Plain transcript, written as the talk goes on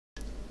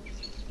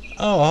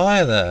Oh,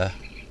 hi there.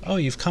 Oh,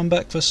 you've come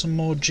back for some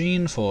more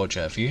Geneforge,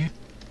 have you?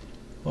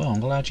 Well, I'm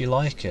glad you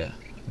like it.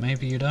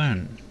 Maybe you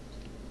don't.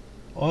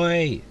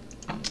 Oi!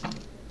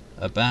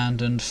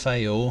 Abandoned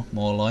fail,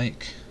 more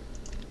like.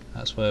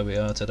 That's where we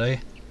are today.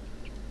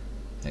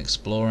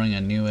 Exploring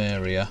a new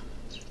area.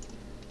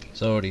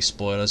 There's already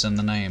spoilers in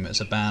the name.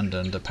 It's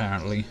abandoned,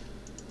 apparently.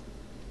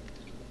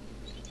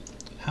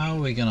 How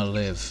are we gonna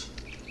live?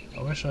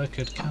 I wish I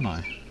could, can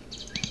I?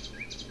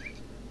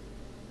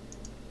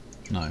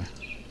 No.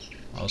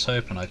 I was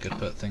hoping I could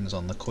put things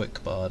on the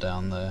quick bar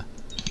down there.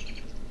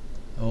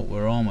 Oh,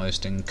 we're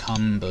almost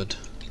encumbered.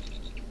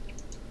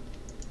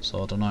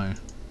 So I don't know.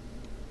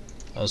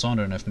 I was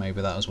wondering if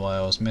maybe that was why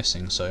I was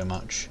missing so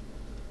much.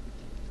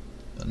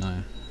 But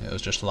no, it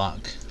was just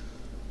luck.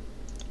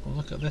 Well,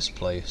 look at this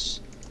place.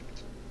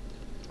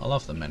 I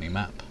love the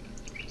mini-map.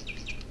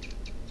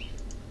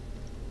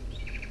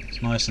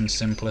 It's nice and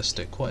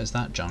simplistic. What is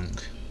that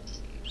junk?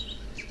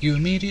 You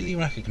immediately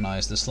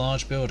recognise this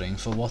large building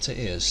for what it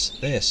is.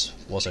 This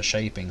was a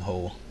shaping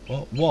hall.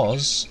 What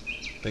was?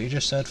 But you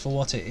just said for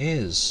what it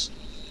is.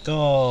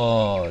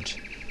 God!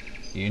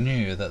 You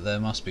knew that there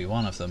must be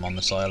one of them on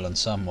this island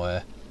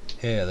somewhere.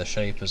 Here the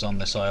shapers on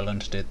this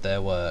island did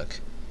their work,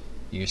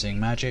 using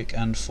magic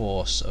and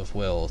force of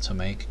will to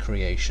make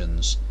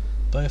creations,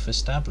 both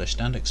established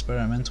and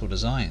experimental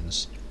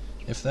designs.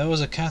 If there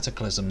was a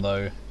cataclysm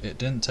though, it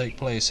didn't take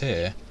place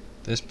here.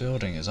 This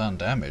building is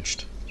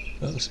undamaged.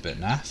 Looks a bit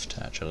naffed,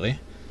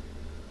 actually.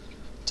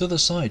 To the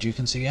side you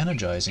can see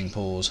energizing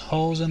pools.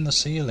 Holes in the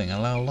ceiling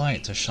allow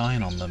light to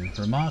shine on them.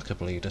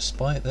 Remarkably,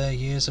 despite their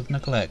years of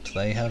neglect,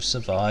 they have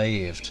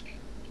survived.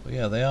 But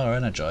yeah, they are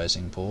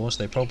energizing pools.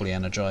 They probably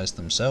energized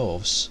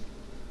themselves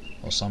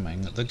or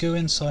something. The goo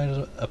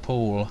inside a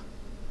pool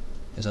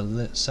is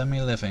a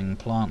semi-living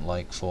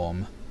plant-like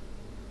form,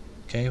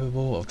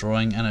 capable of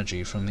drawing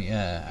energy from the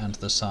air and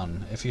the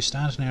sun. If you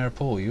stand near a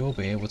pool, you will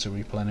be able to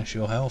replenish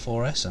your health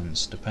or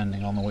essence,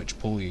 depending on which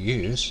pool you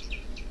use.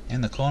 In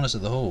the corners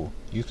of the hall,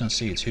 you can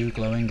see 2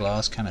 glowing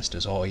glass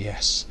canisters. Oh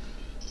yes,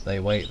 they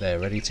wait there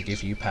ready to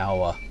give you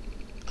power.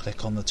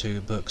 Click on the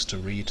 2 books to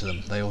read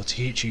them. They will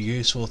teach you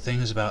useful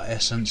things about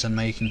essence and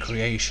making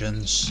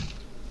creations.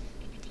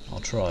 I'll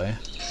try.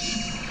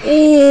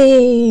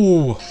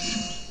 Oh!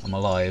 I'm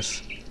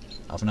alive.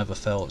 I've never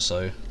felt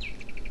so.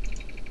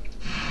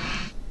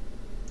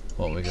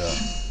 What we got?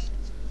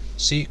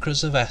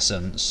 Secrets of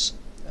Essence.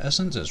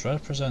 Essence is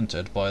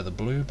represented by the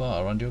blue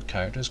bar under your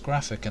character's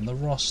graphic in the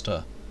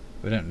roster.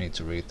 We don't need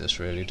to read this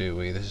really, do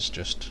we? This is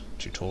just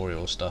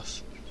tutorial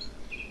stuff.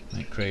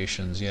 Make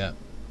creations, yeah.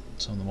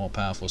 Some of the more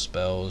powerful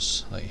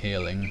spells, like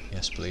healing,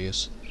 yes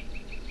please.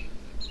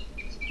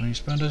 When you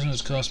spend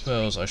essence to cast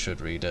spells, I should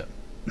read it.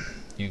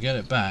 You get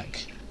it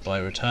back by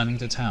returning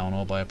to town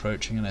or by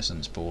approaching an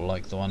essence pool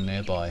like the one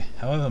nearby.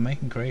 However,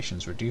 making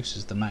creations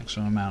reduces the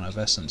maximum amount of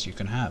essence you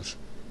can have.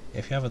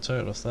 If you have a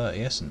total of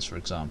 30 essence, for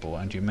example,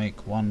 and you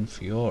make 1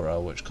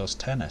 Fiora which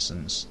costs 10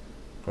 essence,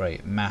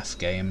 great math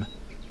game,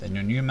 then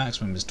your new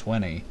maximum is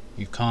 20.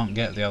 You can't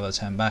get the other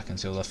 10 back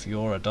until the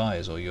Fiora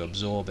dies or you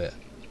absorb it.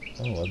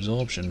 Oh,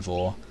 absorption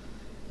 4.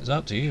 It's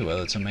up to you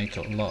whether to make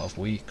a lot of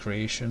weak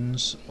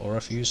creations or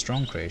a few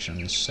strong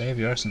creations. Save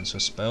your essence for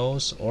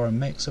spells or a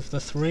mix of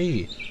the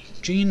 3.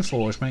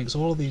 Geneforge makes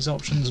all of these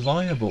options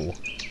viable.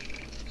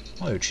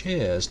 Oh,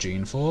 cheers,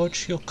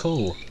 Geneforge, you're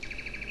cool.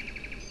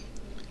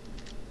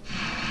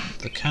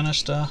 The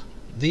canister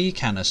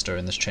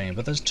in this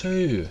chamber, there's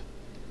 2.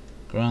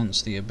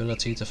 Grants the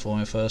ability to form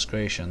your first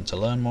creation. To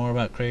learn more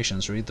about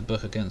creations, read the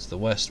book Against the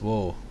West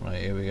Wall.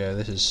 Right, here we go.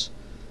 This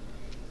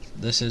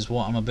is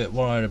what I'm a bit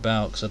worried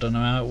about, because I don't know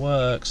how it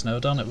works. Never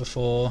done it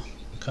before.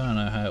 I kind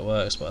of know how it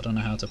works, but I don't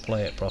know how to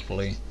play it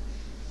properly.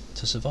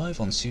 To survive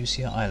on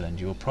Sucia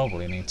Island, you will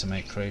probably need to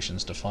make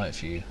creations to fight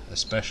for you,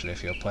 especially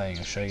if you're playing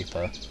a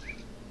shaper.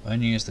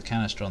 When you use the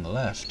canister on the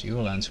left, you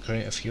will learn to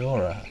create a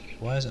Fiora.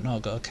 Why has it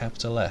not got a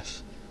capital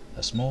F?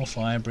 A small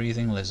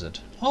fire-breathing lizard.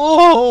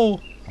 Oh!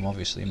 I'm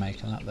obviously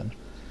making that then.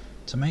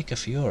 To make a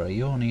Fiora,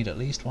 you will need at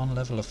least 1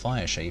 level of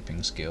fire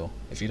shaping skill.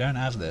 If you don't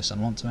have this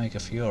and want to make a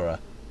Fiora,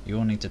 you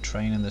will need to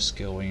train in this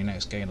skill when you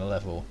next gain a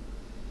level.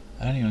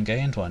 I haven't even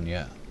gained one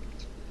yet.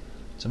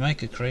 To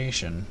make a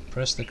creation,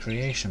 press the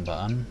creation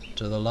button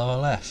to the lower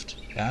left.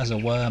 It has a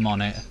worm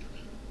on it.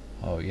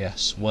 Oh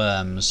yes,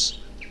 worms.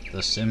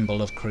 The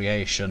symbol of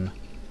creation.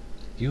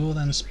 You will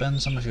then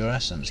spend some of your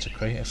essence to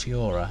create a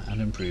Fiora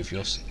and improve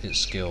its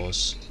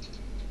skills.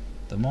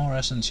 The more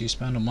essence you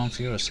spend on one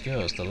Fiora's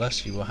skills, the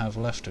less you will have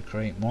left to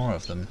create more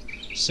of them.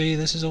 See,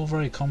 this is all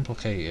very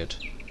complicated.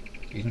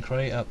 You can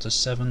create up to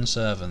 7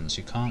 servants.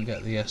 You can't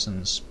get the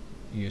essence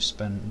you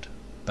spend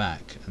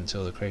back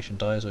until the creation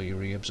dies or you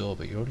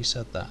reabsorb it. You already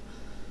said that.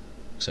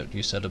 Except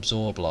you said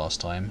absorb last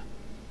time.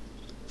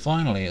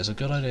 Finally, it's a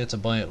good idea to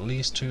buy at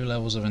least 2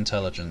 levels of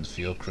intelligence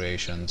for your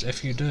creations.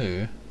 If you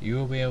do, you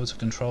will be able to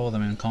control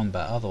them in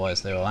combat,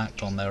 otherwise they will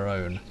act on their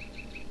own.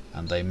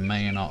 And they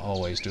may not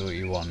always do what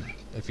you want.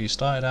 If you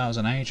started out as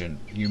an agent,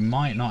 you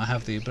might not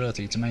have the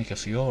ability to make a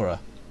Fiora.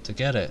 To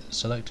get it,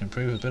 select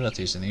Improve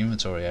Abilities in the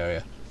inventory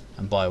area.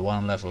 and buy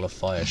 1 level of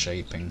fire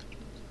shaping.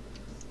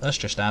 Let's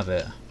just have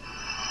it.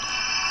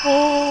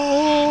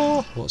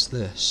 Oh, what's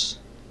this?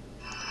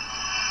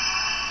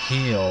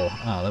 Heal.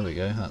 Ah, there we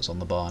go. That's on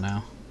the bar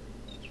now.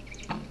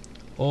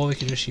 Or we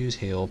could just use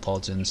heal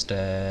pods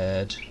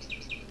instead.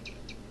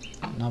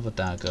 Another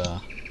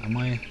dagger. Am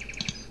I?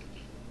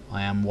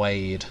 I am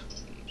Wade.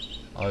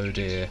 Oh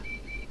dear.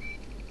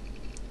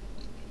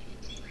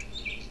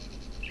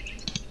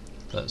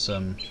 Let's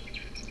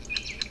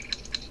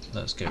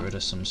get rid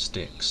of some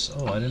sticks.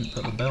 Oh, I didn't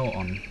put the belt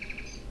on.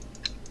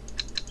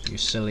 You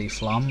silly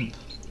flump.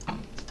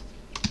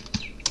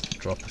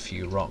 Drop a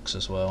few rocks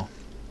as well.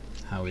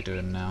 How are we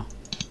doing now?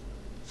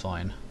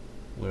 Fine.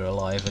 We're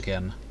alive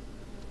again.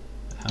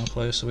 How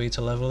close are we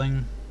to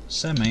leveling?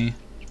 Semi.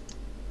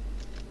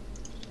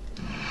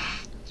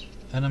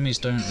 Enemies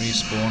don't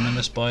respawn in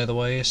this, by the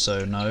way,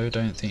 so no,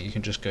 don't think you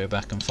can just go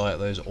back and fight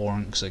those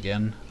orcs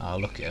again. Ah,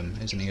 look at him.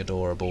 Isn't he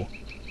adorable?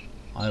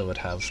 I would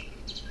have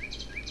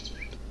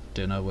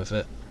dinner with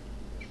it.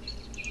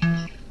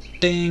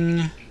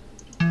 Ding!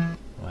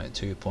 Right,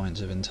 2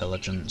 points of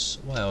intelligence.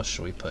 What else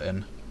shall we put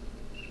in?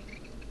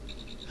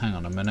 Hang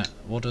on a minute.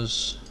 What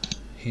does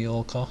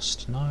heal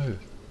cost? No.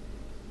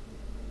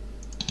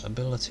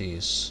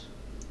 Abilities.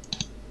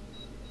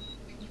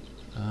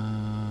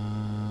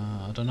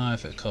 I don't know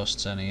if it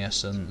costs any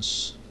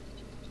essence.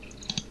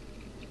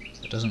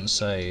 It doesn't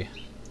say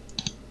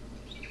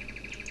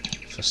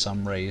for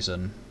some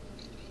reason.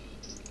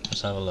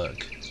 Let's have a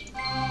look.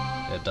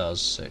 It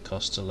does. It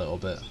costs a little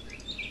bit.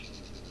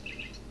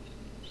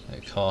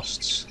 It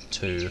costs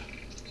 2.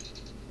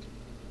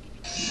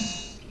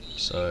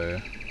 So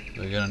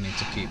we're going to need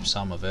to keep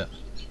some of it.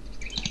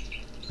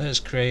 Let's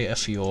create a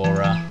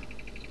Fiora.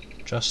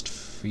 Just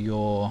for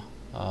your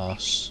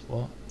ass.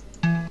 What?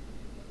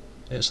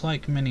 It's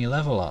like mini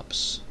level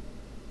ups.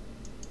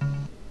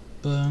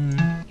 Bung,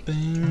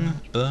 bing,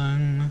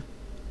 bung.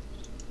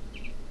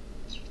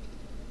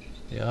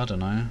 Yeah, I don't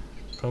know.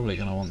 Probably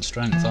going to want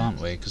strength, aren't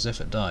we? Because if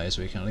it dies,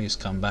 we can at least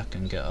come back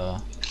and get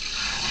our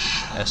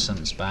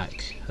essence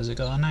back. Has it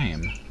got a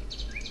name?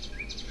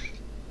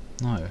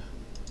 No.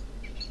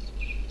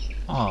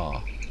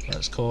 Ah,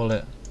 let's call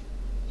it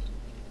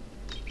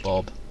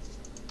Bob.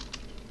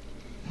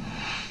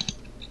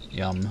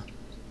 Yum.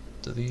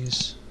 Do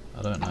these...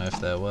 I don't know if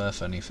they're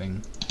worth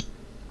anything.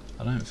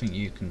 I don't think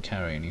you can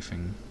carry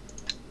anything.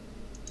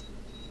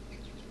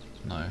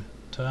 No.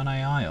 Turn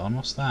AI on,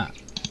 what's that?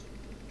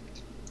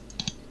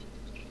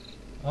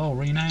 Oh,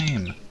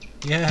 rename!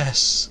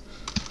 Yes!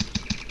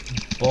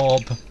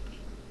 Bob.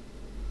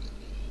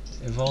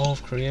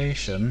 Evolve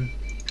creation.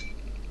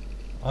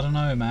 I don't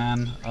know,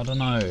 man. I don't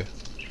know.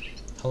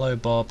 Hello,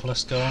 Bob.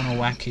 Let's go on a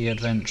wacky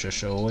adventure,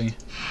 shall we?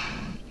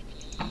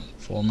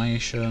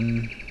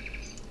 Formation.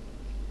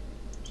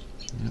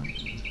 Yep.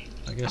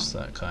 I guess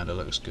that kind of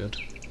looks good.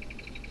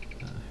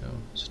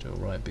 He'll still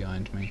right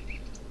behind me.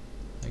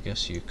 I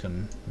guess you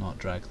can not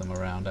drag them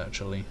around,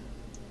 actually.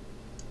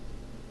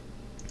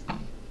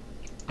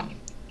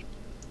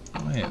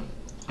 Wait,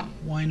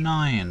 why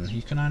 9?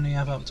 You can only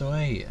have up to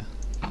 8.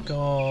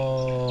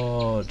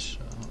 God,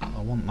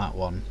 I want that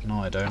one.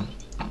 No, I don't.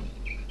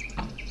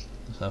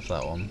 Let's have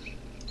that one.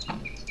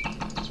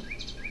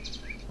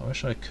 I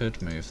wish I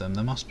could move them.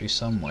 There must be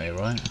some way,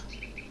 right?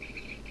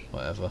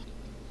 Whatever.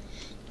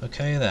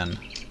 Okay then,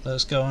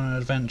 let's go on an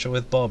adventure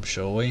with Bob,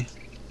 shall we?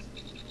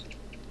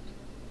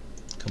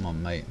 Come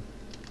on, mate.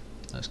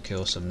 Let's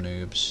kill some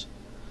noobs.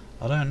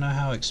 I don't know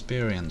how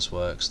experience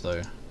works,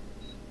 though.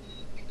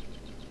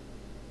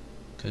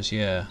 Because,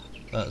 yeah,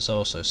 that's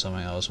also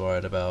something I was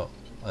worried about.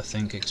 I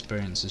think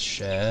experience is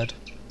shared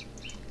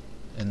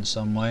in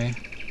some way,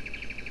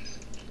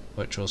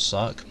 which will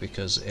suck,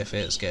 because if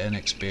it's getting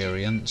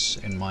experience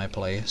in my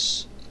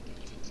place,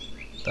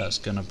 that's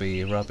gonna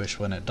be rubbish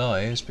when it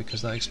dies,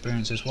 because that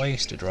experience is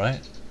wasted,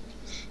 right?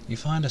 You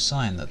find a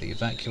sign that the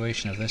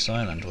evacuation of this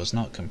island was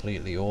not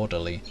completely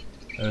orderly.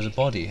 There is a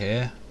body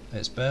here.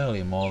 It's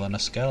barely more than a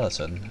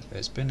skeleton.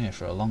 It's been here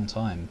for a long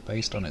time.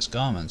 Based on its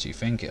garments, you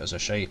think it was a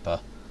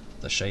shaper.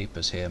 The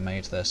shapers here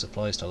made their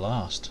supplies to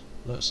last.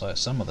 Looks like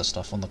some of the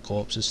stuff on the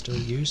corpse is still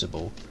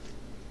usable.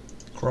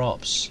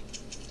 Crops.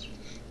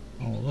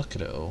 Oh, look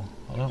at it all.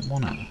 I don't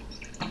want it.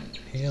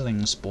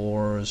 Healing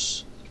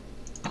spores.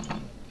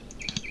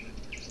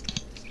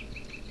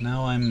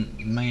 Now I'm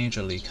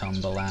majorly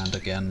Cumberland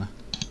again.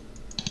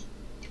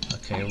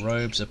 Okay,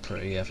 robes are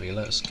pretty heavy.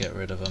 Let's get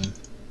rid of them.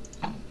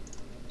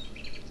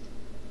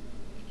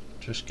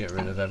 Just get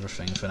rid of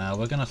everything for now.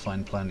 We're going to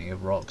find plenty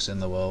of rocks in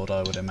the world,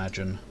 I would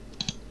imagine.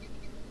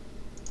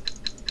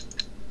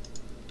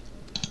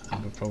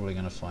 And we're probably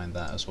going to find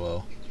that as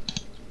well.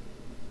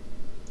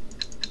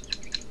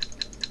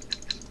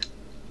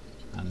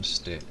 And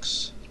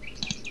sticks.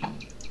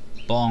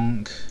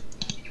 Bonk.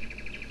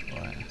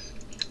 Right.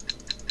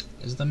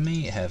 Is the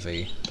meat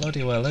heavy?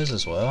 Bloody well is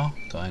as well,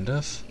 kind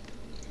of.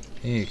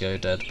 Here you go,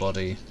 dead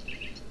body.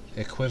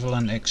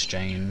 Equivalent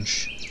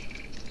exchange.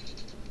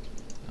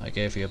 I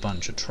gave you a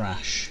bunch of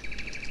trash.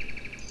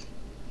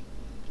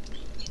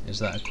 Is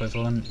that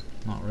equivalent?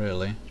 Not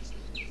really.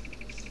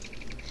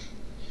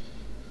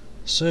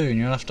 Soon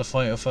you'll have to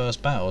fight your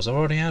first battles. I've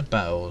already had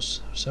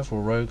battles.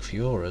 Several rogue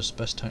Fioras.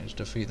 Best tactic to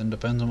defeat them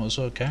depends on what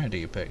sort of character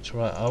you picked.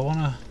 Right, I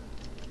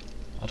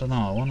don't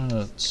know, I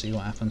wanna see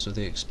what happens with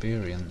the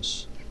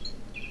experience.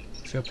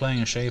 If you're playing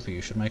a Shaper,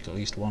 you should make at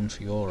least one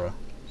Fiora.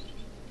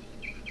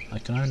 I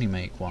can only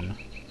make one.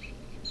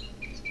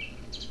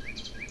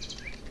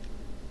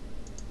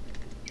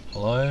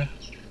 Hello?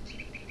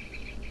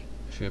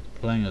 If you're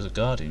playing as a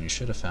Guardian, you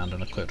should have found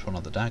and equipped one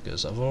of the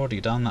daggers. I've already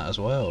done that as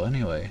well,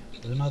 anyway.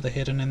 There's another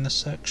hidden in this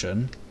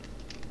section.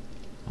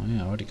 Oh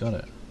yeah, I already got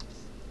it.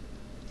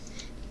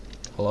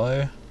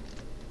 Hello?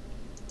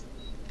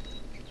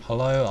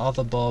 Hello,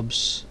 other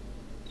Bobs.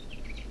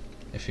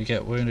 If you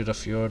get wounded or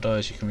Fiora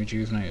dies, you can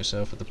rejuvenate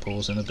yourself with the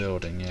pools in the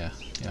building. Yeah,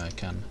 I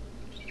can.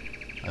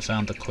 I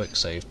found the quick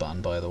save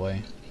button, by the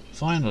way.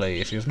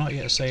 Finally, if you have not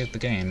yet saved the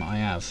game, I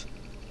have.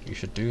 You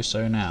should do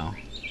so now.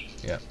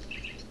 Yep.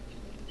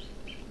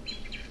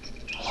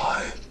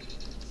 Hello?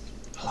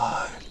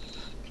 Hello?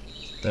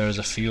 There is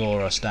a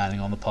Fiora standing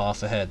on the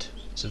path ahead.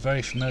 It's a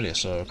very familiar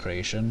sort of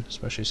creation,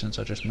 especially since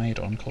I just made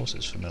one. Of course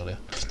it's familiar.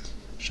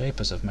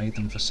 Shapers have made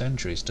them for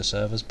centuries to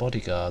serve as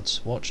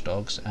bodyguards,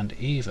 watchdogs, and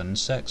even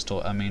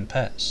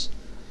pets.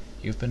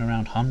 You've been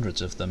around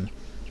hundreds of them.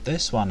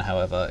 This one,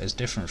 however, is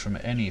different from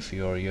any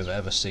Fiora you've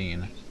ever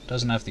seen.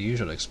 Doesn't have the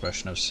usual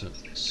expression of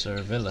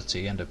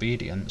servility and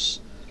obedience.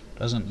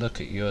 Doesn't look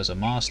at you as a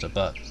master,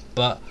 but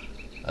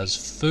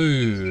as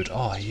food.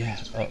 Oh yeah.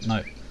 Oh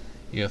no.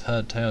 You have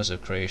heard tales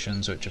of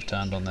creations which have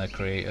turned on their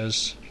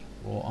creators.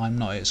 Well, I'm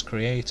not its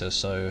creator,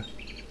 so...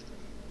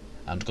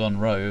 and gone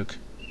rogue.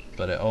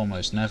 But it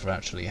almost never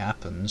actually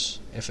happens.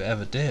 If it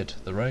ever did,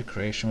 the rogue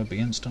creation would be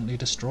instantly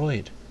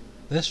destroyed.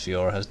 This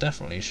Fiora has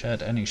definitely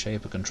shed any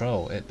shape of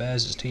control. It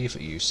bares its teeth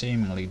at you,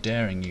 seemingly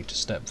daring you to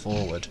step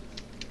forward.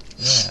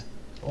 Yeah.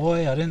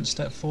 Oi, I didn't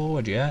step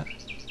forward yet.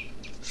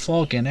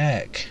 Fogging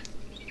heck.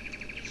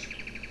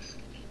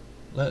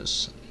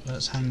 Let's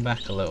hang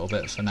back a little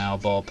bit for now,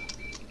 Bob.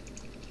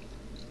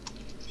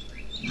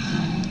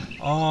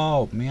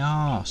 Oh, me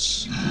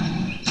ass.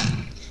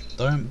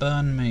 Don't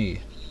burn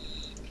me.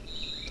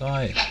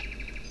 Die.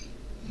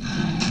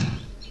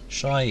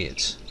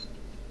 Shite.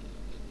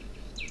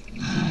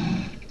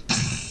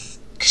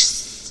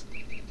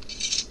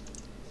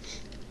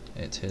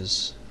 It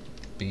has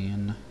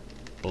been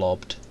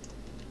blobbed.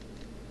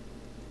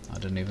 I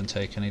didn't even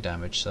take any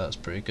damage, so that's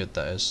pretty good,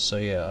 that is. So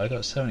yeah, I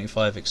got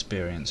 75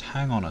 experience.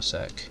 Hang on a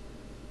sec.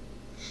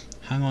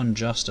 Hang on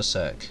just a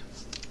sec.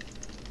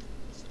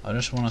 I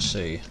just want to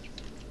see.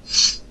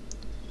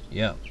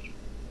 Yep.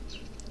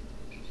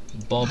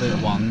 Bob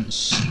it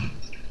once.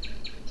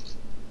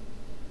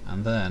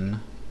 And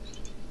then...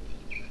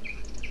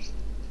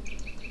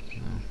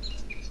 oh,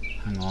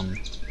 hang on.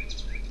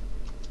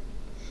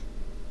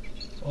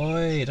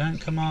 Oi, don't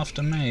come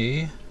after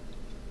me.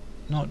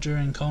 Not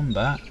during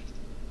combat.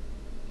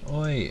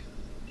 Oi,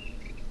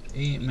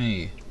 eat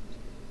me.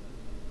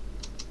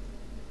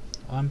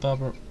 I'm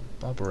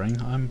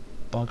bubbering. I'm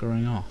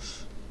buggering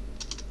off.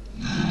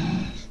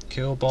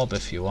 Kill Bob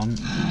if you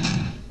want.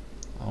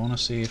 I want to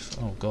see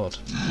if... oh god.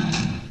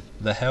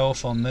 The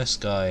health on this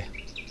guy.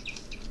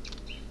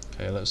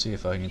 Okay, let's see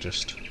if I can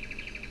just...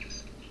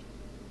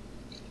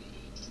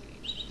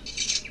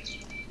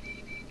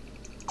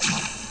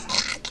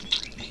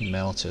 he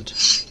melted.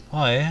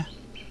 Hi.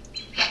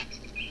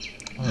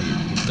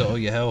 Oh, you've got all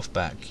your health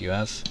back, you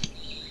have.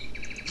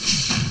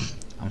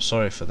 I'm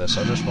sorry for this,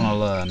 I just want to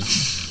learn.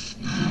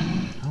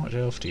 How much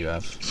health do you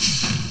have?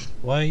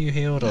 Why are you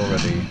healed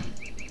already?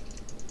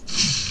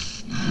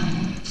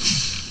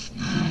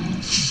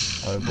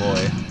 Oh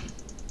boy.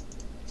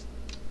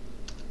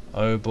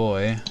 Oh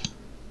boy.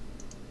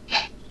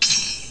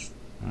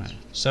 Right,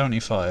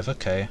 75,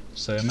 okay.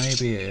 So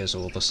maybe it is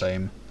all the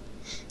same.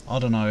 I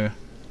don't know.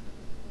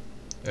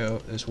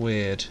 It's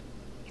weird.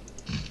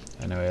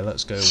 Anyway,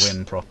 let's go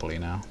win properly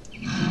now.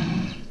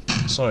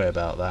 Sorry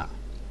about that.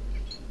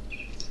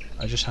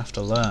 I just have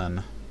to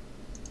learn.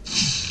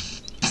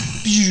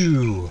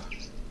 Pew!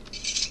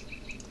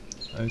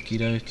 Okie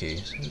dokie.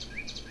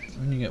 So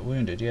when you get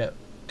wounded, yeah.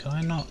 Can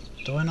I not...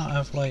 do I not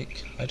have,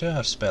 like... I do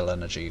have spell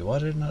energy. Why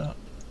didn't I...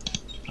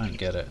 I don't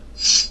get it.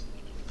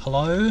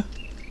 Hello?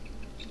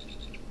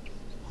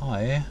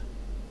 Hi.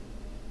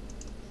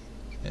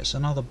 It's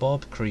another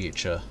Bob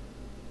creature.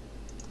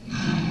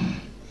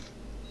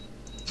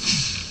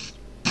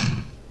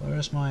 Where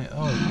is my...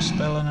 oh,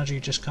 spell energy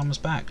just comes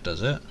back,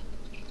 does it?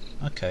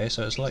 Okay,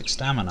 so it's like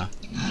stamina.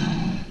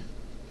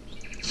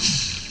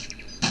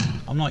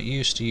 I'm not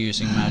used to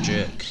using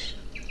magic.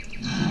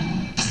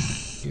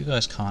 You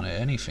guys can't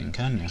hit anything,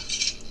 can you?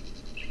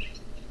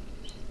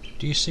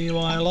 Do you see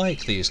why I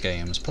like these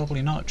games?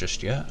 Probably not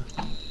just yet.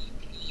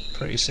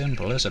 Pretty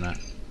simple, isn't it?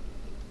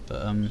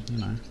 But, you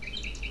know...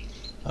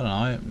 I don't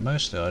know,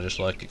 mostly I just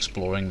like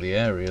exploring the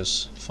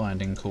areas,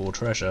 finding cool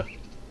treasure.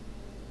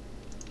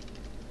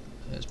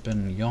 It's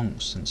been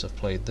yonks since I've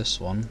played this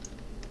one.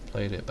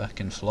 Played it back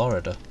in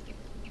Florida.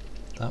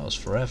 That was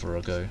forever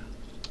ago.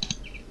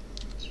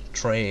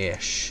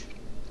 Trash.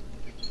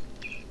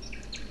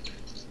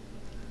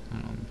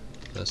 Hang on.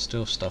 there's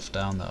still stuff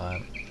down that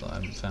I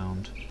haven't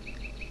found.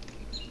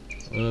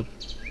 I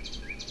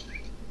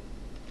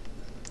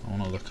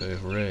want to look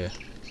over here.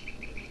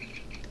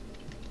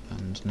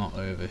 And not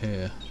over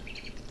here.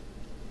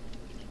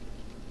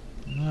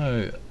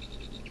 No!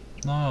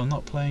 No, I'm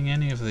not playing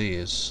any of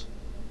these.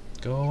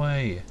 Go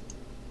away.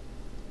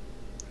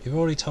 You've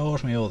already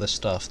told me all this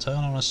stuff. Turn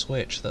on a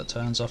switch that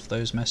turns off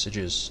those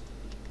messages.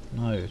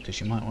 No,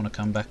 because you might want to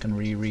come back and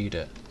reread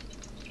it.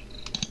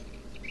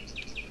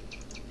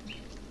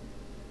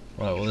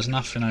 Right, well there's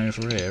nothing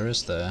over here,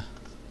 is there?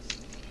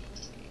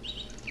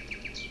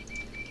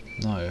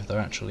 No, there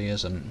actually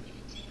isn't.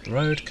 The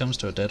road comes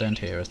to a dead end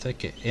here. A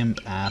thick,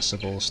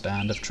 impassable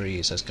stand of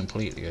trees has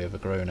completely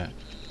overgrown it.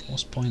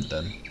 What's the point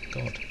then?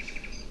 God.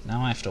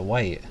 Now I have to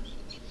wait.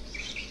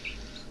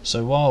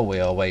 So while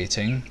we are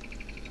waiting,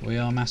 we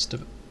are No,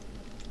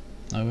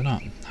 we're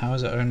not. How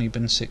has it only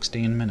been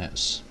 16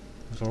 minutes?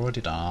 We've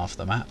already done half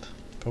the map.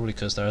 Probably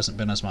because there hasn't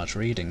been as much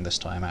reading this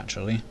time,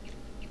 actually.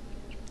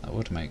 That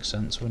would make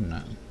sense, wouldn't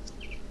it?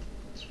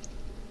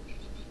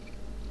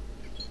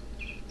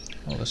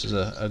 Well, this is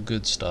a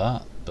good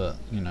start, but,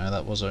 you know,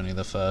 that was only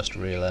the first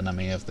real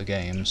enemy of the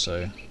game,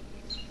 so...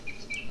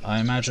 I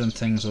imagine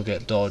things will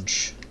get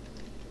dodge.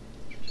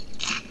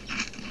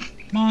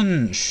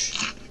 Munch!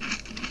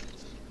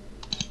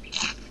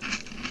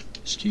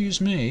 Excuse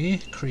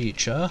me,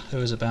 creature who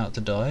is about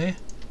to die.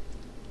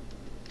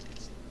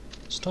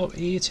 Stop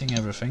eating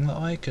everything that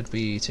I could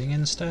be eating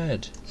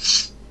instead.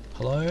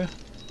 Hello?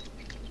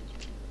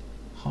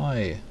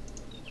 Hi.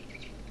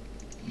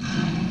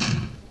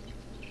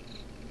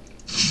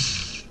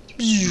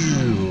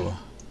 You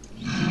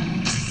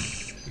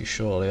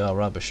surely are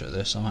rubbish at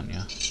this, aren't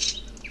you?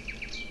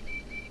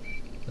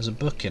 There's a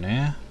book in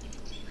here.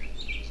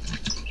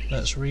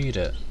 Let's read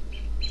it.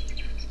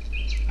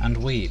 And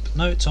weep.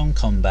 Notes on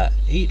combat.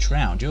 Each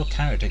round your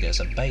character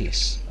gets a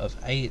base of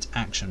 8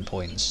 action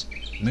points.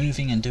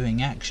 Moving and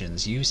doing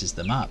actions uses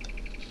them up.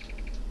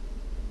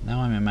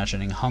 Now I'm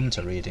imagining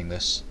Hunter reading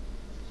this.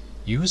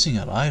 Using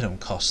an item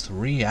costs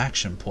 3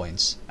 action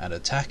points and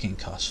attacking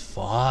costs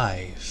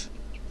 5.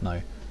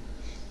 No.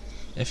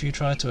 If you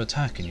try to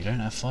attack and you don't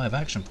have 5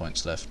 action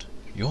points left,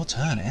 your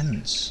turn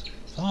ends.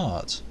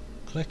 Fart.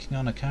 Clicking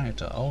on a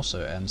character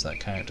also ends that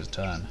character's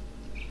turn.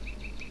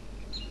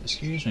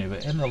 Excuse me,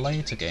 but in the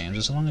later games,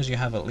 as long as you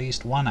have at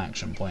least 1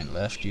 action point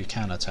left, you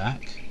can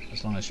attack,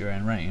 as long as you're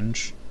in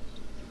range.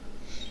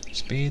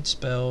 Speed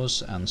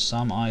spells and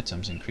some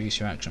items increase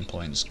your action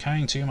points.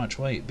 Carrying too much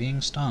weight, being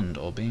stunned,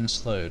 or being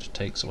slowed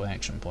takes away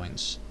action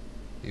points.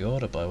 The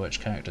order by which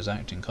characters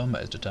act in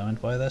combat is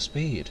determined by their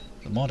speed.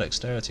 The more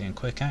dexterity and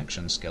quick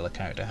action skill a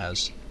character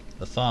has,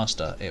 the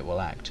faster it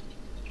will act.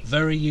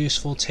 Very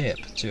useful tip: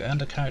 to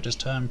end a character's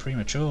turn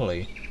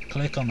prematurely,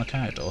 click on the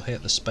character or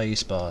hit the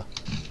space bar.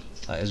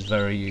 That is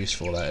very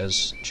useful, that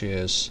is.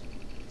 Cheers.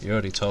 You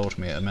already told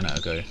me it a minute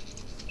ago.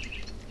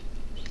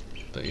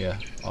 But yeah,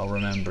 I'll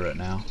remember it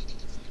now.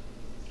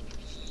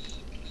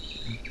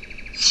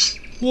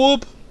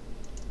 Whoop!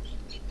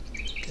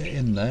 Get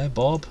in there,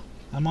 Bob.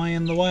 Am I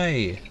in the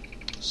way?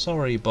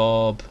 Sorry,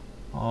 Bob.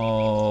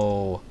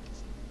 Oh.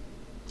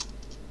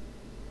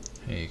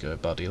 Here you go,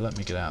 buddy. Let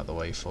me get out of the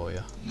way for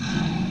you.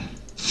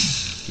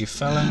 You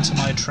fell into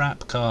my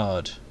trap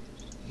card.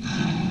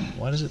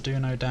 Why does it do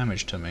no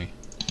damage to me?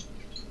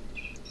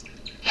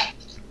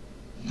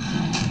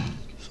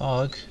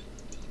 Fog.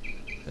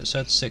 It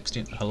said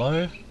 16.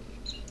 Hello? What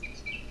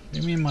do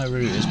you mean my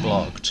route is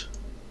blocked?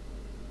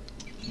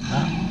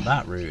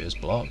 That route is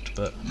blocked,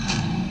 but...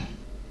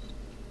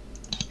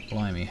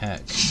 Blimey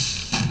heck.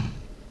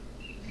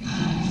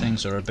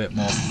 Things are a bit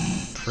more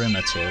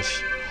primitive.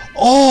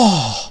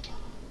 Oh!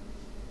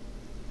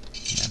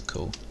 Yeah,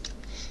 cool.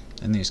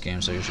 In these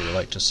games I usually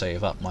like to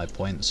save up my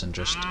points and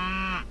just...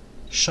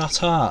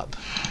 Shut up!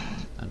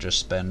 And just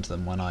spend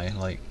them when I,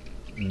 like,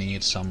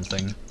 need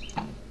something.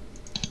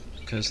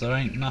 Because there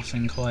ain't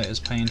nothing quite as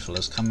painful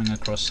as coming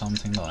across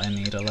something that I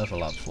need a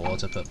level up for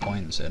to put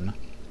points in.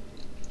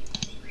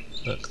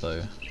 Look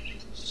though,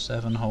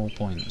 7 whole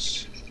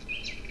points.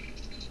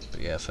 But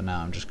yeah, for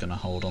now I'm just going to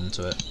hold on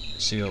to it,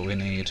 see what we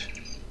need.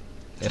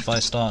 If I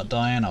start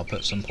dying, I'll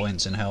put some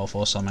points in health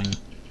or something.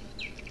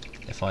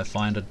 If I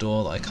find a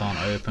door that I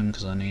can't open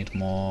because I need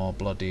more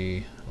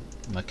bloody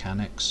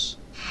mechanics,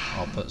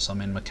 I'll put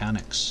some in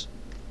mechanics.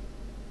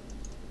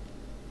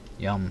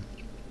 Yum.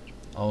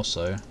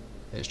 Also,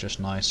 it's just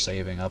nice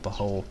saving up a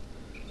whole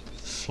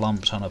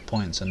flump ton of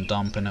points and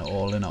dumping it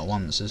all in at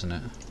once, isn't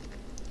it?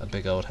 A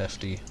big old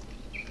hefty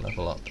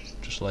level up,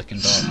 just like in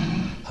Dark...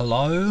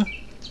 Hello?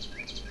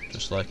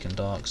 Just like in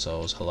Dark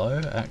Souls. Hello?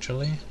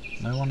 Actually?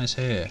 No one is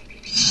here.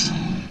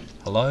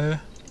 Hello?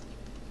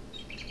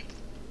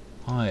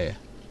 Hi.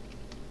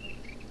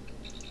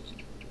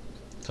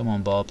 Come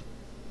on, Bob.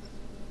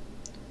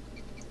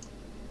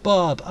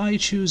 Bob, I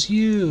choose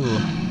you!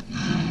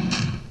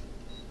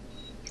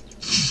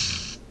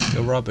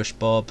 You're rubbish,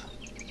 Bob.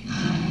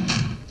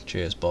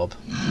 Cheers, Bob.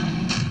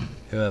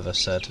 Whoever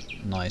said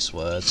nice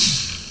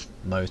words.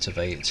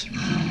 Motivate.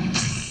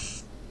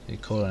 You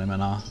calling him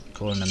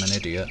an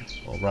idiot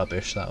or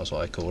rubbish? That was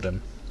what I called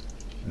him.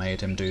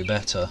 Made him do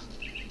better.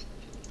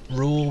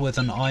 Rule with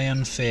an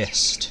iron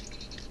fist.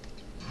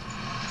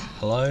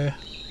 Hello?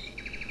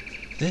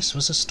 This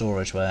was a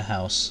storage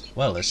warehouse.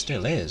 Well, it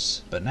still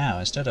is, but now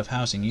instead of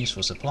housing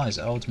useful supplies,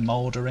 it holds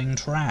mouldering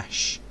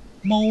trash.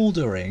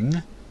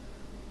 Mouldering?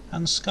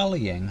 And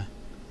scullying.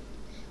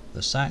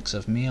 The sacks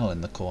of meal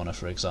in the corner,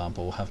 for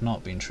example, have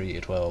not been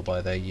treated well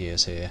by their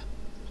years here.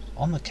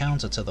 On the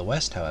counter to the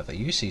west, however,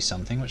 you see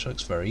something which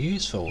looks very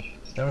useful.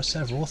 There are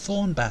several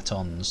thorn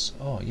batons.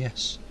 Oh,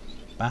 yes.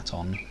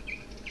 Baton.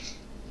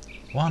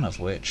 One of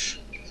which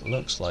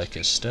looks like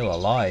it's still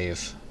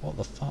alive. What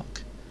the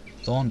fuck?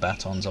 Thorn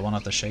batons are one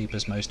of the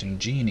Shaper's most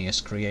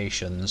ingenious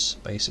creations,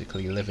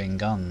 basically living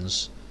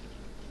guns.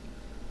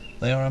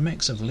 They are a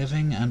mix of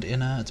living and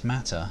inert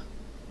matter.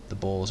 The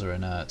balls are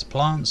inert.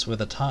 Plants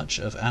with a touch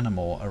of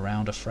animal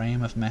around a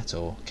frame of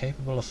metal,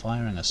 capable of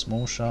firing a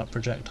small sharp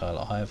projectile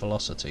at high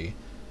velocity.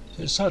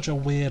 It's such a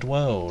weird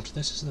world.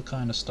 This is the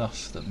kind of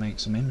stuff that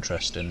makes them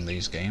interesting in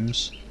these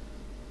games.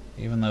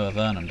 Even though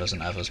Avernum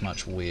doesn't have as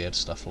much weird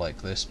stuff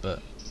like this,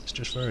 but it's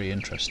just very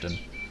interesting.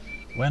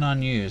 When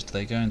unused,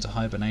 they go into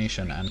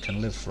hibernation and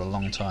can live for a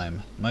long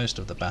time. Most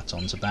of the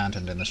batons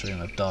abandoned in this room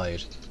have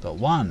died, but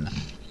one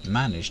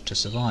managed to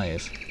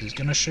survive. He's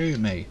gonna shoot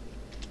me.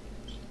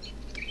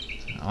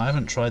 I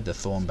haven't tried the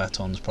thorn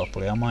batons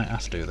properly. I might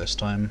have to this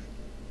time,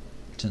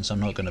 since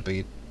I'm not going to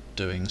be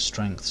doing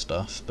strength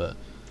stuff, but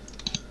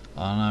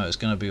I don't know, it's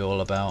going to be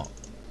all about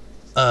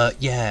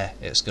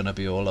it's going to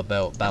be all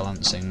about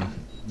balancing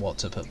what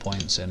to put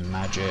points in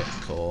magic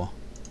or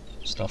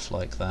stuff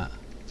like that.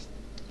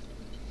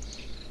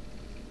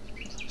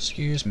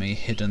 Excuse me,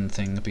 hidden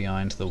thing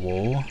behind the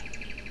wall.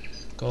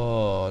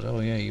 God,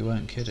 oh yeah, you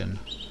weren't kidding.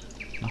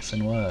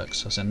 Nothing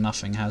works, as in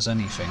nothing has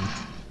anything.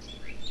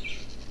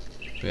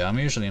 But yeah, I'm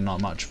usually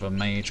not much of a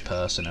mage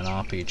person in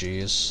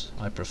RPGs.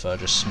 I prefer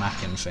just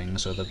smacking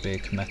things with a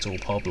big metal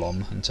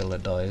poblom until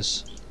it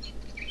dies.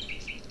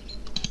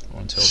 Or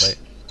until they...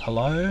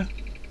 Hello?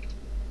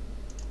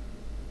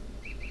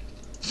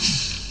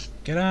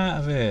 Get out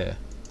of here!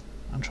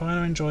 I'm trying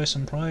to enjoy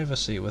some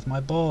privacy with my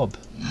bob.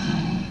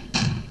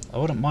 I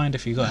wouldn't mind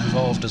if you got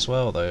involved as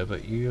well though,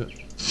 but you're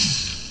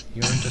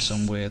into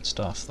some weird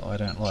stuff that I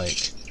don't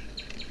like.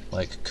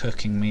 Like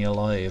cooking me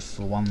alive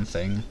for one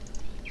thing.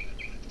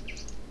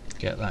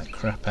 Get that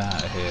crap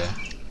out of here.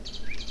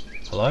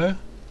 Hello?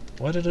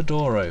 Why did a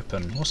door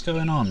open? What's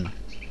going on?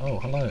 Oh,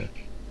 hello.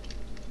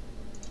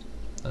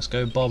 Let's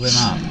go bob him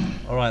up.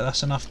 Alright,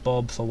 that's enough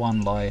bob for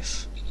one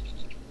life.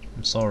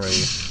 I'm sorry.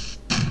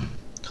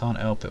 Can't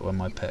help it when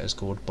my pet is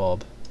called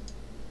Bob.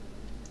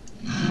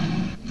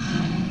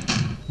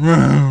 We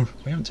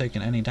haven't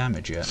taken any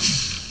damage yet.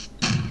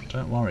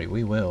 Don't worry,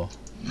 we will.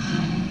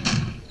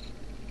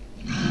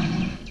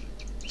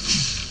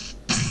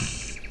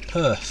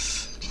 Perf.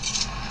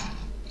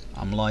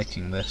 I'm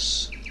liking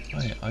this.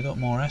 Wait, I got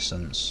more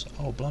essence.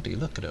 Oh bloody,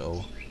 look at it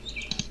all.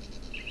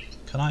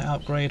 Can I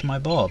upgrade my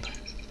bob?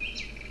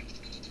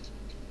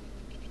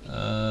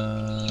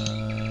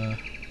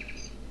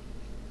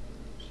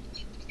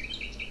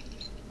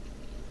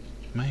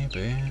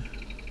 Maybe.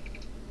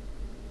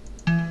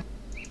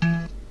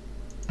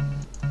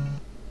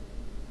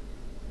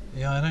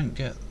 Yeah, I don't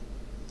get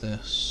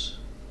this.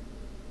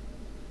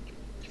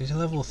 He's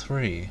level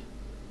 3.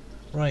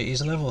 Right,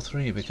 he's level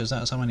 3 because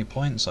that's how many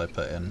points I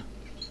put in.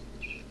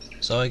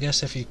 So I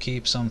guess if you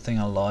keep something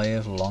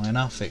alive long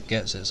enough, it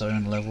gets its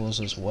own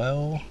levels as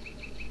well?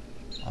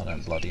 I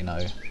don't bloody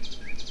know.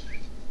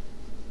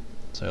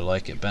 So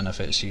like it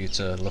benefits you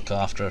to look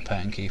after a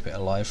pet and keep it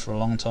alive for a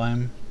long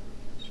time?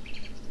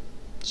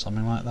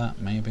 Something like that,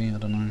 maybe, I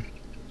don't know.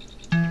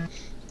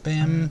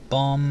 Bim,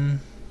 bomb.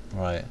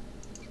 Right.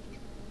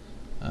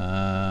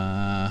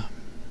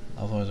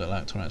 Otherwise it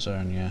lacked on its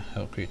own, yeah.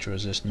 Help creature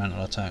resist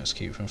mental attacks,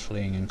 keep from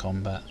fleeing in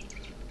combat.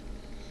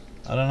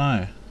 I don't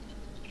know.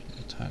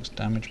 Attacks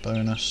damage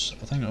bonus.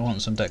 I think I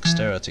want some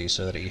dexterity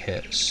so that he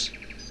hits.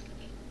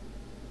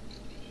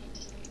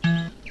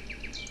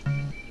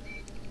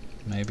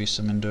 Maybe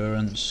some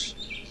endurance.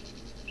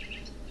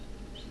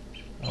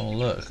 Oh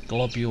look,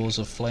 globules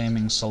of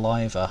flaming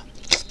saliva.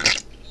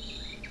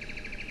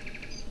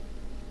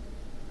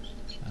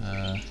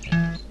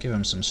 Give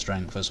him some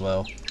strength as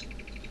well,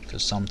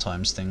 because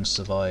sometimes things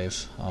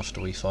survive after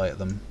we fight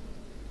them.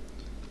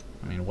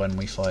 I mean when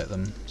we fight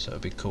them, so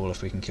it'd be cool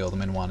if we can kill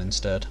them in one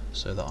instead,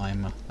 so that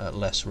I'm at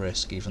less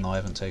risk even though I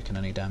haven't taken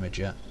any damage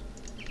yet.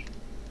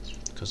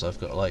 Because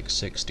I've got like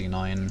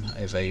 69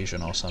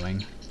 evasion or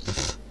something.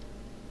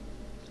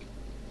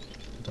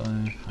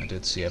 I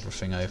did see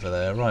everything over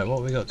there. Right, what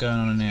have we got going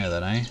on in here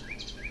then, eh?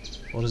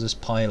 What does this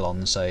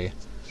pylon say?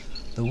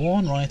 The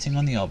worn writing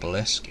on the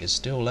obelisk is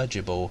still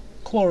legible.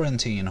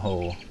 Quarantine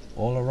Hall.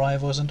 All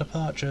arrivals and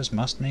departures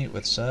must meet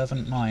with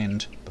servant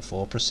mind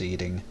before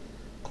proceeding.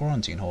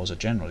 Quarantine halls are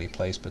generally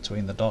placed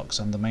between the docks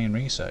and the main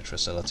research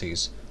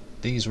facilities.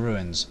 These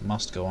ruins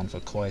must go on for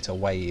quite a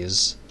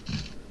ways.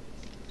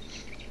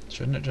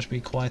 Shouldn't it just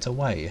be quite a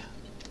way?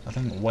 I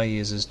think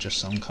ways is just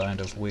some kind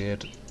of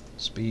weird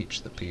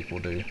Speech that people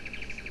do.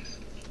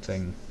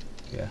 Thing.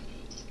 Yeah.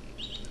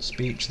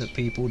 Speech that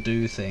people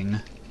do thing.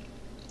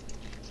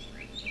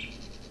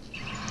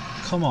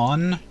 Come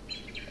on!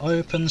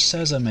 Open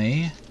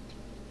sesame!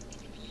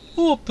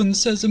 Open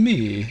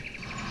sesame!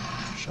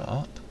 Shut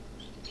up.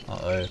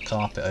 Uh-oh,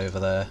 carpet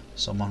over there.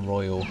 Someone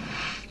royal,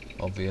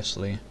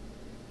 obviously.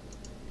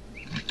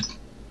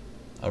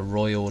 A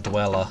royal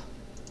dweller.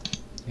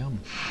 Yum.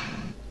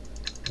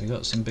 We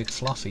got some big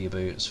fluffy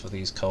boots for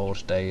these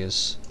cold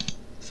days.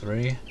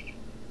 3,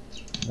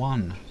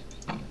 1.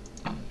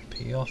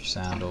 Pee off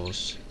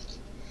sandals.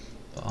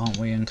 But aren't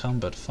we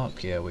encumbered?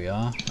 Fuck yeah we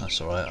are. That's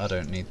alright, I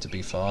don't need to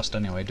be fast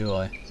anyway, do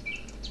I?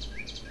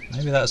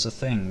 Maybe that's the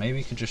thing. Maybe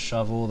you could just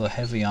shove all the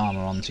heavy armour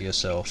onto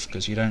yourself,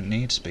 because you don't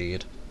need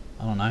speed.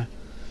 I don't know.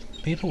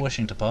 People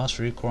wishing to pass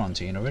through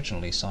quarantine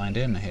originally signed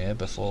in here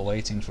before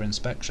waiting for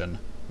inspection.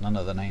 None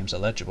of the names are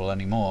legible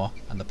anymore,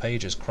 and the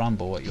pages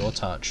crumble at your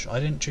touch. I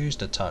didn't choose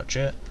to touch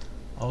it.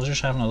 I was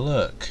just having a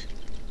look.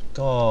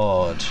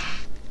 God.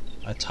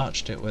 I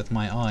touched it with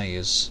my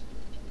eyes.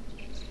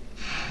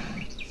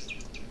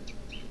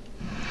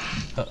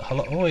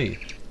 Hello, oi!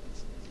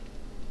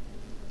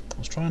 I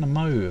was trying to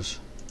move.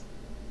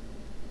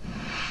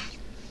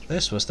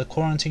 This was the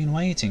quarantine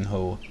waiting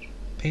hall.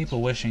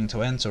 People wishing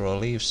to enter or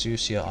leave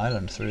Sucia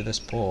Island through this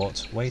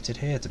port waited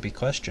here to be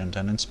questioned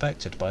and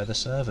inspected by the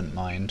servant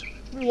mind.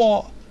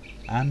 What?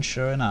 And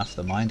sure enough,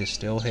 the mind is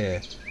still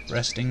here,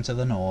 resting to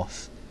the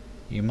north.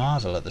 You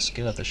marvel at the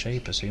skill of the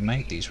shapers who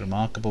made these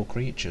remarkable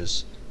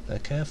creatures. Their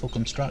careful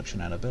construction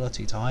and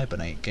ability to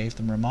hibernate gave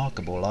them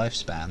remarkable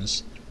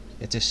lifespans.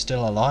 It is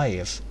still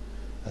alive.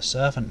 A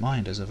servant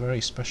mind is a very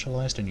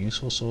specialized and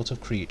useful sort of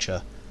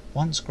creature.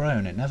 Once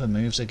grown, it never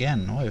moves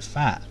again. Oh,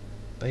 fat.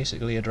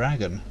 Basically a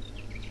dragon.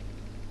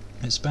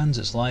 It spends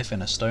its life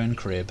in a stone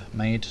crib,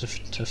 made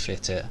to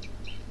fit it,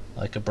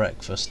 like a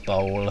breakfast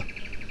bowl.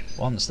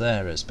 Once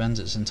there, it spends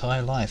its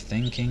entire life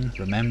thinking,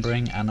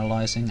 remembering,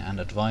 analysing, and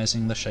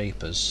advising the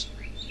shapers.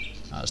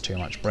 That's too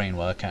much brain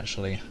work,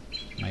 actually.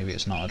 Maybe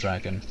it's not a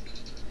dragon.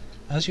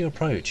 As you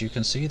approach, you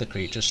can see the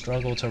creature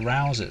struggle to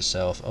rouse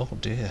itself. Oh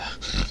dear.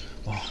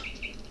 Oh,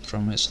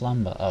 from its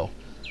slumber. Oh.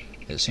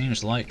 It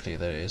seems likely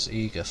that it is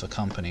eager for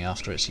company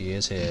after its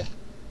years here.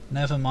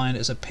 Never mind,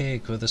 it's a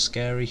pig with a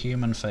scary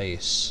human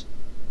face.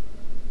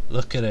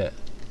 Look at it.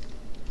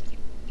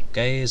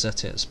 Gaze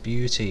at its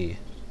beauty.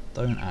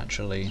 Don't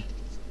actually.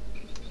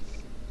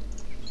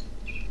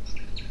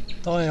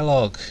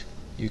 Dialogue.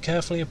 You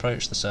carefully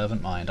approach the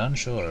servant mind,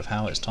 unsure of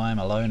how its time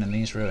alone in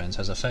these ruins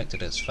has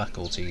affected its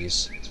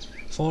faculties.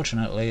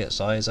 Fortunately, its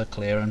eyes are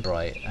clear and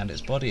bright, and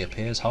its body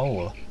appears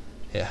whole.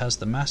 It has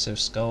the massive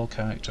skull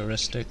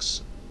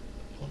characteristics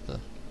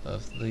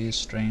of these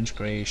strange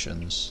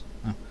creations.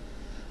 Oh.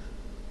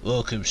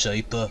 Welcome,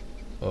 Shaper.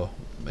 Oh,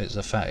 it's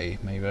a fatty.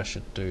 Maybe I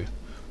should do.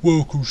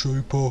 Welcome,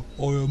 Shaper.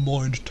 I am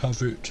Mind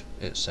Tavit,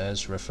 it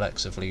says,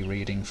 reflexively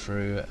reading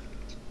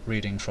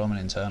from an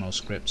internal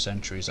script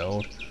centuries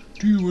old.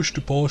 Do you wish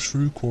to pass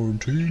through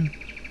quarantine?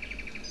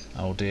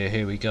 Oh dear,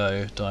 here we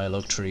go.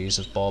 Dialogue trees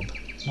of Bob.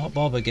 Not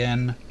Bob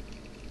again.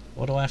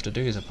 What do I have to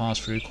do to pass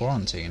through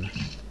quarantine?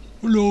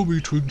 Allow me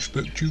to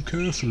inspect you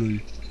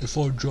carefully. If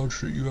I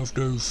judge that you have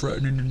no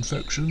threatening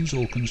infections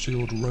or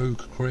concealed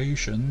rogue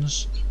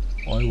creations,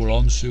 I will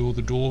unseal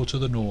the door to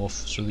the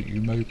north so that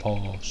you may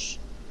pass.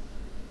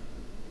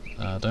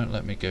 Don't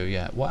let me go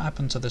yet. What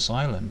happened to this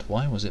island?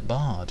 Why was it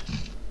barred?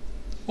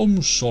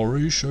 I'm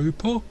sorry,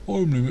 Shaper.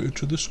 I'm limited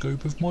to the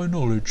scope of my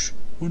knowledge.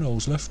 When I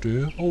was left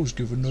here, I was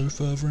given no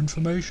further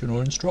information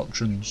or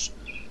instructions.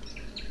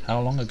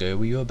 How long ago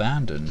were you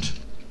abandoned?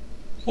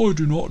 I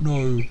do not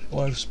know.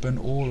 I have spent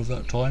all of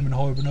that time in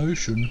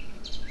hibernation.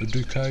 The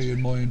decay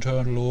in my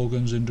internal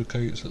organs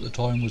indicates that the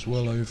time was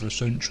well over a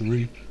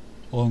century.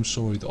 I'm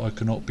sorry that I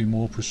cannot be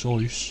more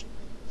precise.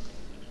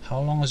 How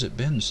long has it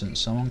been since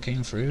someone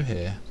came through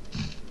here?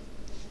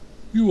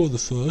 You are the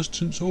first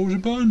since I was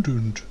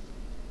abandoned.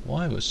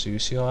 Why was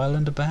Sucia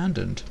Island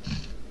abandoned?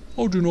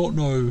 I do not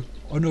know.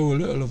 I know a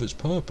little of its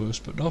purpose,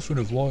 but nothing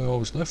of why I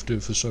was left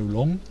here for so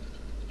long.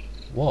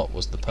 What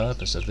was the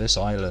purpose of this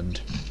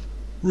island?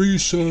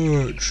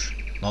 Research!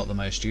 Not the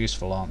most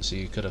useful answer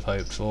you could have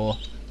hoped for.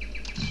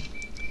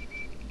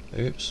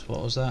 Oops,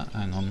 what was that?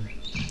 Hang on.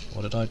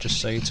 What did I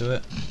just say to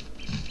it?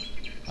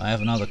 I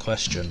have another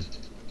question.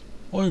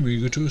 I am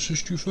eager to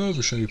assist you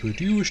further, Shaper.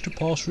 Do you wish to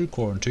pass through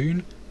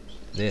quarantine?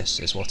 This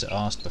is what it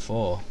asked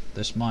before.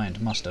 This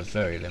mind must have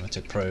very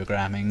limited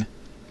programming.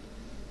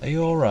 Are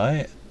you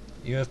alright?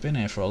 You have been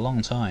here for a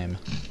long time.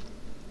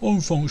 I'm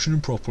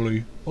functioning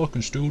properly. I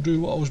can still do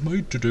what I was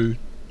made to do.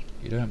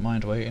 You don't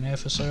mind waiting here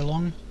for so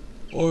long?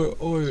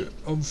 I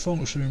am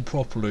functioning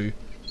properly.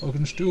 I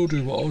can still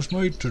do what I was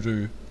made to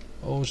do.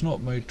 I was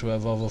not made to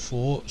have other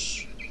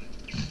thoughts.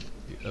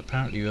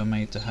 Apparently you were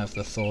made to have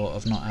the thought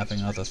of not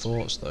having other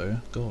thoughts, though.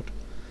 God.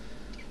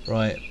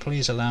 Right,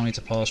 please allow me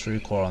to pass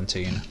through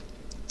quarantine.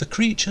 The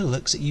creature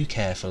looks at you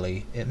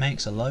carefully. It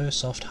makes a low,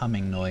 soft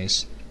humming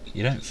noise.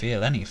 You don't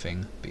feel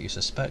anything, but you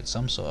suspect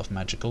some sort of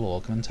magical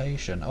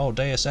augmentation. Oh,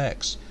 Deus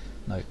Ex!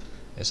 No,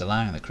 it's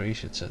allowing the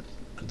creature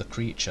the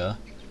creature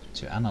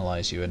to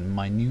analyse you in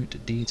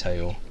minute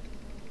detail.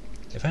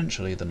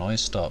 Eventually the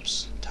noise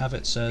stops.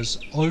 Tavet says,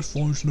 "I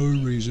find no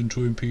reason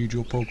to impede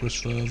your progress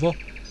further.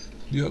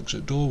 The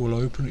exit door will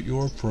open at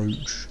your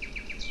approach."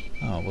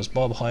 Oh, was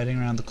Bob hiding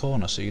around the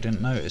corner so you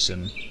didn't notice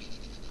him?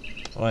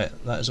 Right,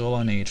 that is all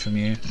I need from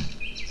you.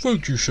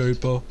 "Thank you,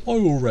 Shaper. I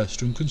will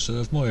rest and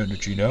conserve my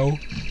energy now."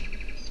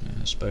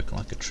 Yeah, spoken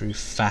like a true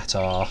fat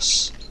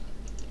ass.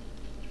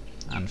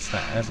 And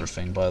fat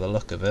everything by the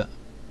look of it.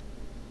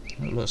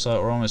 It looks like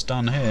we're almost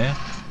done here.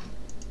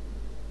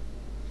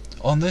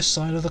 On this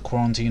side of the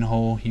quarantine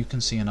hall you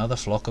can see another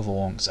flock of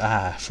orcs.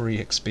 Ah, free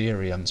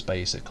experience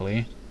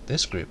basically.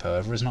 This group,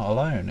 however, is not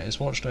alone. It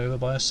is watched over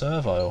by a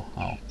servile.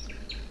 Oh.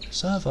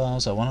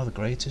 Serviles are one of the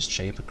greatest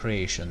Shaper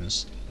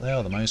creations. They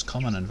are the most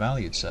common and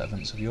valued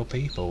servants of your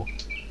people.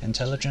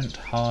 Intelligent,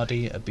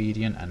 hardy,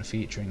 obedient, and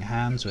featuring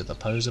hands with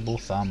opposable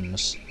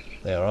thumbs.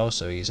 They are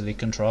also easily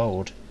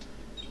controlled.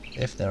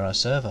 If there are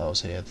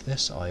serviles here,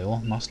 this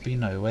isle must be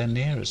nowhere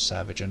near as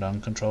savage and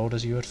uncontrolled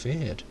as you had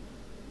feared.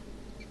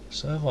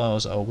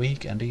 Serviles are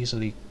weak and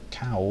easily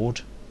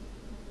cowed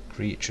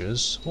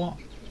creatures. What?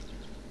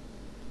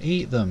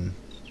 Eat them!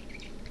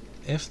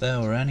 If there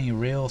were any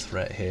real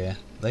threat here,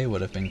 they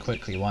would have been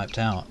quickly wiped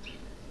out.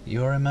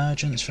 Your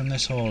emergence from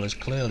this hall is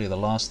clearly the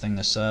last thing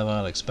the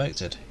servile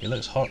expected. He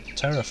looks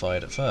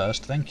terrified at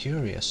first, then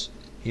curious.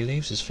 He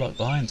leaves his flock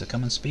behind to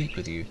come and speak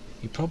with you.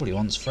 He probably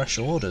wants fresh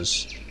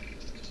orders.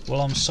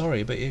 Well, I'm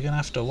sorry, but you're going to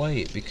have to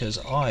wait, because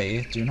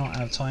I do not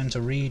have time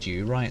to read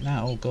you right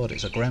now. Oh god,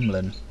 it's a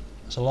gremlin.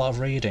 That's a lot of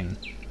reading.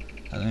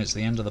 And then it's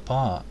the end of the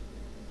part.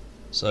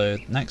 So,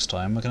 next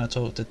time we're going to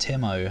talk to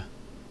Timo.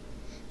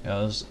 Yeah,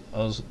 I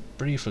was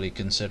briefly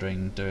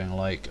considering doing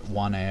like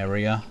one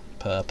area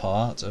per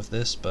part of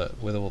this,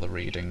 but with all the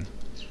reading,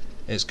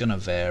 it's going to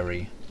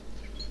vary.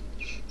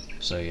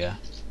 So yeah.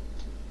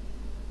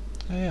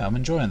 Yeah, I'm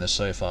enjoying this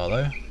so far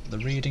though. The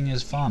reading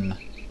is fun.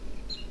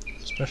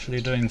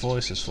 Especially doing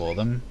voices for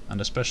them, and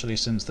especially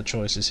since the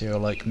choices here are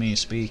like me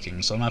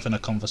speaking, so I'm having a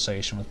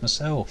conversation with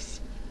myself.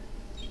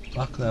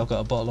 Luckily I've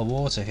got a bottle of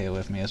water here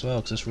with me as well,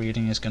 because this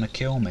reading is going to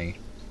kill me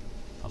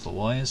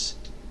otherwise.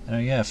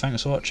 Yeah,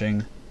 thanks for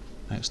watching.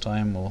 Next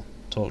time we'll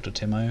talk to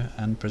Timo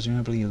and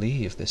presumably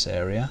leave this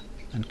area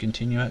and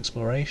continue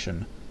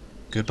exploration.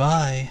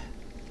 Goodbye!